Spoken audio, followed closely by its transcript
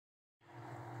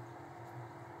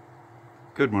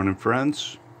Good morning,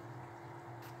 friends.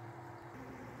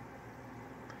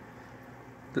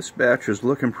 This batch is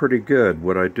looking pretty good.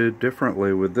 What I did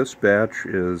differently with this batch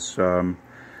is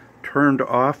turned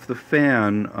off the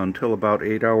fan until about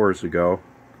 8 hours ago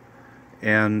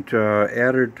and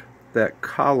added that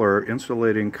collar,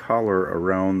 insulating collar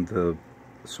around the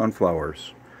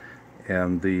sunflowers.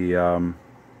 And the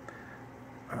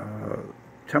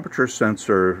temperature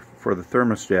sensor for the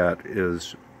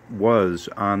thermostat was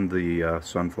on the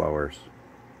sunflowers.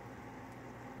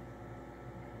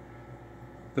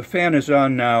 The fan is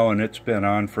on now, and it's been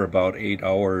on for about 8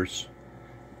 hours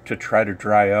to try to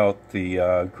dry out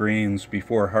the greens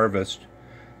before harvest.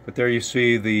 But there you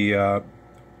see the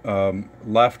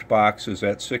left box is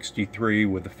at 63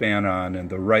 with the fan on, and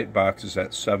the right box is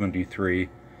at 73.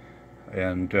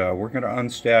 And we're going to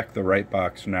unstack the right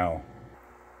box now.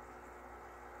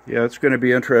 Yeah, it's going to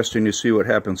be interesting to see what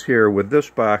happens here. With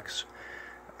this box,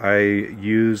 I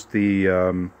used the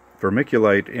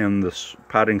vermiculite in the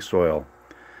potting soil.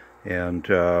 And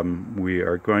we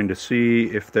are going to see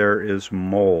if there is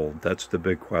mold. That's the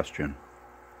big question.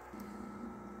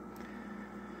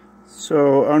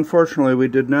 So unfortunately we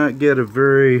did not get a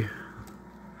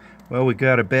we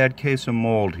got a bad case of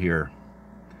mold here.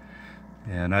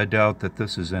 And I doubt that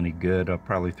this is any good. I'll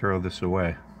probably throw this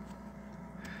away.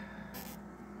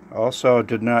 Also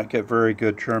did not get very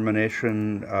good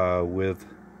germination with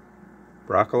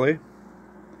broccoli.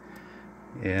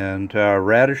 And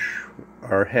radish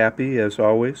are happy as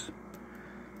always.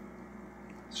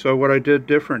 So what I did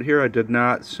different here, I did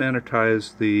not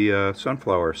sanitize the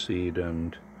sunflower seed,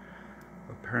 and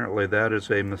apparently that is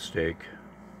a mistake.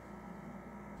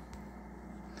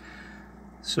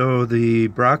 So the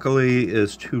broccoli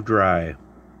is too dry.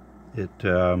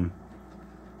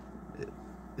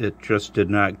 It just did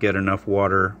not get enough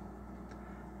water.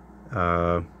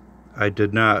 I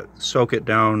did not soak it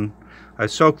down. I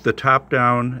soaked the top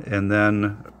down and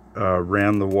then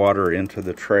ran the water into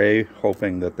the tray,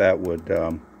 hoping that that would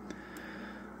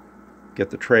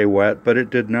get the tray wet, but it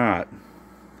did not.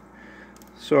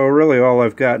 So really all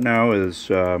I've got now is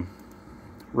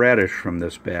radish from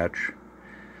this batch.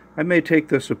 I may take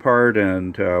this apart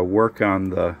and work on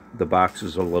the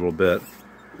boxes a little bit.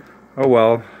 Oh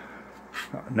well,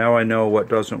 now I know what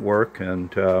doesn't work,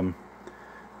 and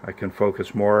I can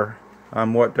focus more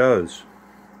on what does.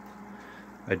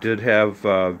 I did have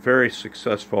a very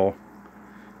successful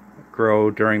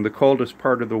grow during the coldest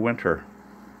part of the winter.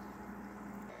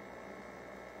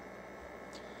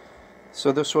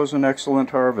 So this was an excellent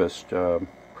harvest,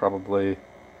 probably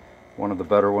one of the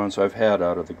better ones I've had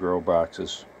out of the grow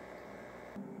boxes.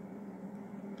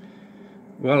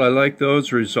 Well, I like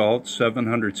those results,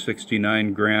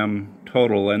 769 gram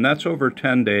total, and that's over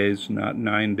 10 days, not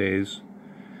 9 days.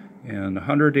 And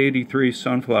 183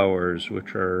 sunflowers,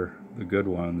 which are the good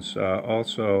ones.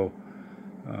 Also,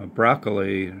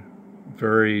 broccoli,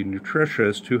 very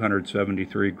nutritious,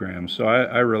 273 grams. So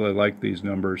I really like these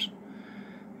numbers.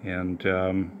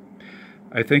 And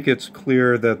I think it's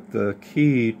clear that the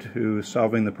key to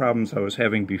solving the problems I was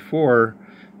having before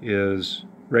is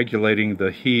regulating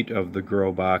the heat of the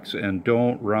grow box, and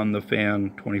don't run the fan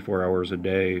 24 hours a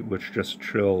day, which just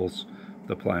chills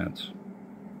the plants.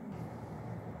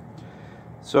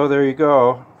 So there you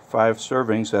go, 5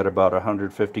 servings at about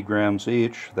 150 grams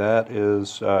each. That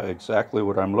is exactly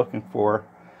what I'm looking for.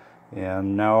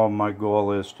 And now my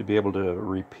goal is to be able to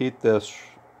repeat this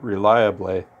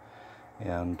reliably.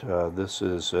 And this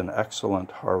is an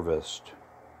excellent harvest.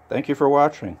 Thank you for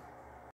watching.